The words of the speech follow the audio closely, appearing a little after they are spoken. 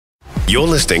You're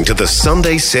listening to the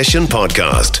Sunday Session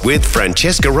podcast with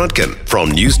Francesca Rudkin from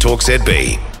News Talk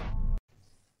ZB.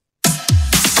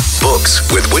 Books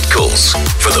with Whitcoulls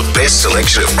for the best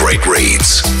selection of great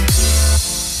reads.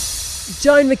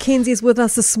 Joan McKenzie is with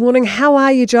us this morning. How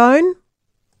are you, Joan?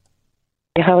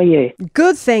 How are you?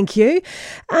 Good, thank you.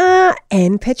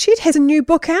 Anne Patchett has a new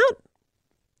book out.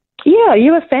 Yeah, are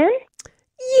you a fan?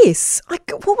 Yes.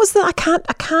 What was the? I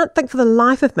can't think for the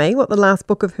life of me what the last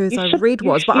book of hers I read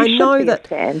was, but I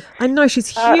know she's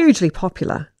hugely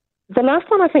popular. The last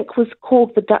one I think was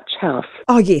called The Dutch House.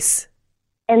 Oh yes.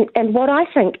 And what I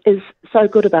think is so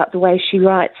good about the way she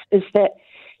writes is that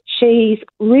she's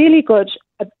really good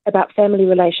about family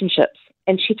relationships,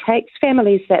 and she takes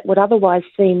families that would otherwise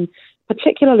seem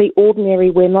particularly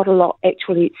ordinary, where not a lot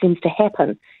actually seems to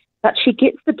happen, but she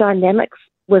gets the dynamics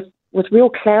with real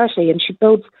clarity, and she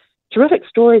builds terrific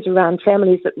stories around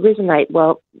families that resonate.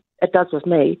 Well, it does with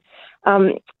me.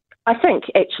 I think,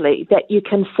 actually, that you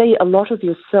can see a lot of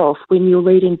yourself when you're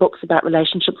reading books about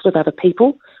relationships with other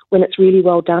people, when it's really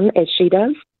well done, as she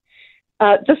does.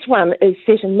 This one is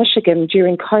set in Michigan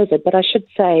during COVID, but I should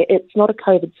say it's not a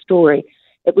COVID story.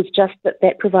 It was just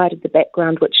that provided the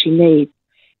background which she needs.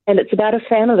 And it's about a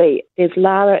family. There's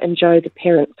Lara and Joe, the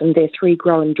parents, and their 3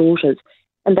 growing daughters.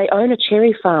 And they own a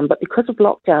cherry farm, but because of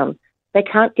lockdown, they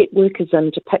can't get workers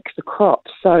in to pick the crops.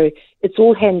 So it's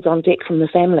all hands on deck from the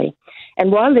family.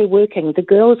 And while they're working, the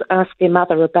girls ask their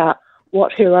mother about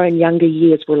what her own younger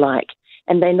years were like.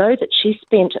 And they know that she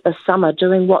spent a summer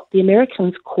doing what the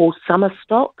Americans call summer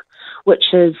stock,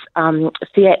 which is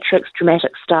theatrics,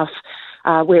 dramatic stuff,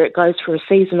 where it goes for a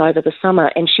season over the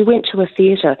summer. And she went to a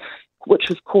theatre which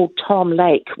was called Tom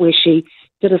Lake, where she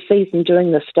did a season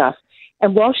doing this stuff.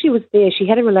 And while she was there, she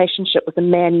had a relationship with a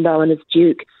man known as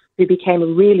Duke, who became a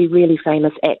really, really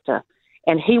famous actor.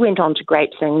 And he went on to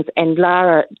great things, and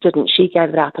Lara didn't. She gave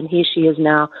it up, and here she is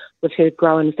now with her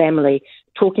growing family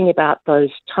talking about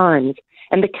those times.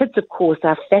 And the kids, of course,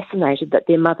 are fascinated that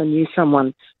their mother knew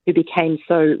someone who became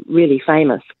so really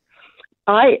famous.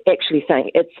 I actually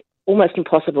think it's almost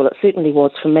impossible, it certainly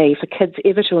was for me, for kids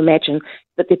ever to imagine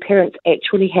that their parents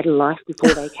actually had a life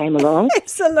before they came along.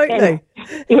 Absolutely. And,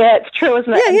 yeah, it's true,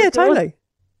 isn't it? Yeah, totally.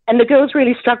 And the girls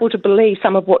really struggle to believe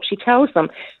some of what she tells them.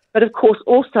 But of course,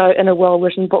 also in a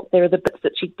well-written book, there are the bits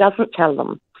that she doesn't tell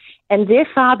them. And their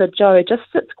father, Joe, just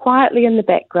sits quietly in the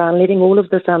background, letting all of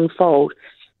this unfold.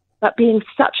 But being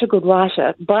such a good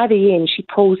writer, by the end, she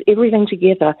pulls everything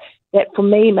together that for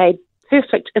me made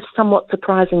perfect, if somewhat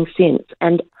surprising sense.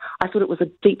 And I thought it was a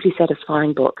deeply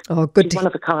satisfying book. Oh, good. She's one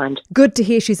of a kind. Good to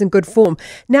hear she's in good form.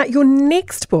 Now, your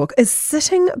next book is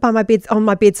sitting by on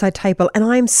my bedside table, and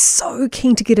I am so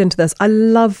keen to get into this. I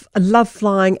love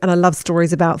flying, and I love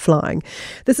stories about flying.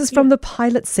 This is from The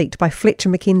Pilot Seat by Fletcher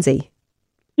Mackenzie.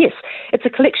 Yes, it's a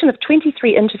collection of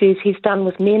 23 interviews he's done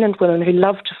with men and women who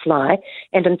love to fly,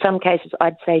 and in some cases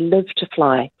I'd say live to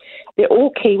fly. They're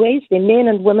all Kiwis. They're men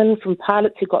and women from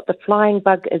pilots who got the flying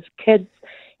bug as kids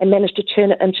and managed to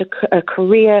turn it into a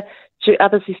career, to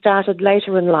others who started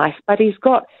later in life. But he's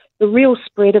got the real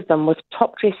spread of them, with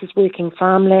top dressers working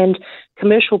farmland,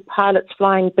 commercial pilots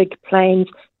flying big planes,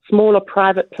 smaller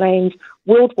private planes,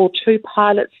 World War II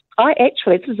pilots.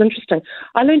 This is interesting,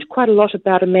 I learned quite a lot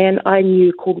about a man I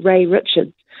knew called Ray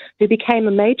Richards, who became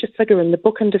a major figure in the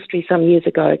book industry some years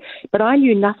ago, but I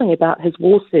knew nothing about his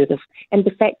war service and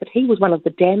the fact that he was one of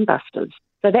the dam busters.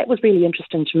 So that was really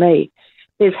interesting to me.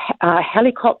 There's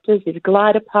helicopters, there's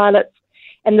glider pilots,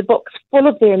 and the book's full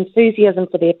of their enthusiasm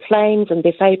for their planes and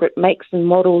their favourite makes and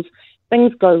models.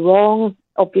 Things go wrong,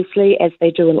 obviously, as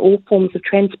they do in all forms of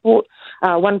transport.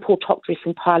 One poor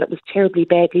top-dressing pilot was terribly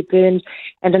badly burned,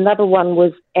 and another one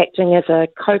was acting as a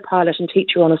co-pilot and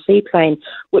teacher on a seaplane,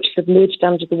 which submerged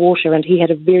under the water, and he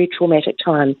had a very traumatic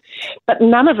time. But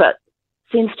none of it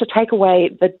seems to take away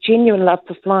the genuine love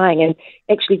for flying, and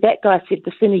actually that guy said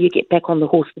the sooner you get back on the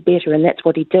horse, the better, and that's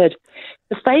what he did.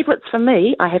 The favourites for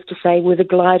me, I have to say, were the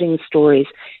gliding stories,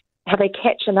 how they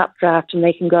catch an updraft and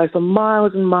they can go for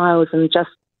miles and miles in just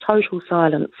total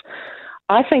silence.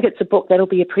 I think it's a book that'll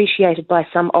be appreciated by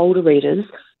some older readers.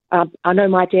 I know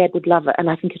my dad would love it, and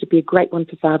I think it'd be a great one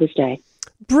for Father's Day.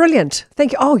 Brilliant.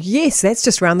 Thank you. Oh, yes, that's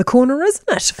just around the corner, isn't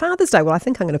it? Father's Day. Well, I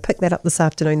think I'm going to pick that up this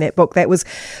afternoon, that book. That was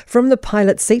From the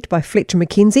Pilot Seat by Fletcher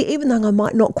Mackenzie, even though I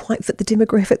might not quite fit the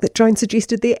demographic that Joan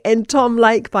suggested there, and Tom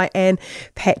Lake by Anne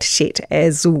Patchett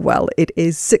as well. It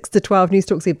is 6 to 12, News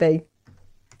Talk ZB.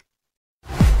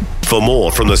 For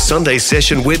more from the Sunday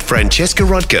Session with Francesca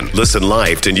Rudkin, listen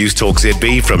live to News Talk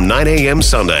ZB from 9 a.m.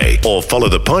 Sunday or follow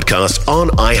the podcast on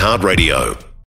iHeartRadio.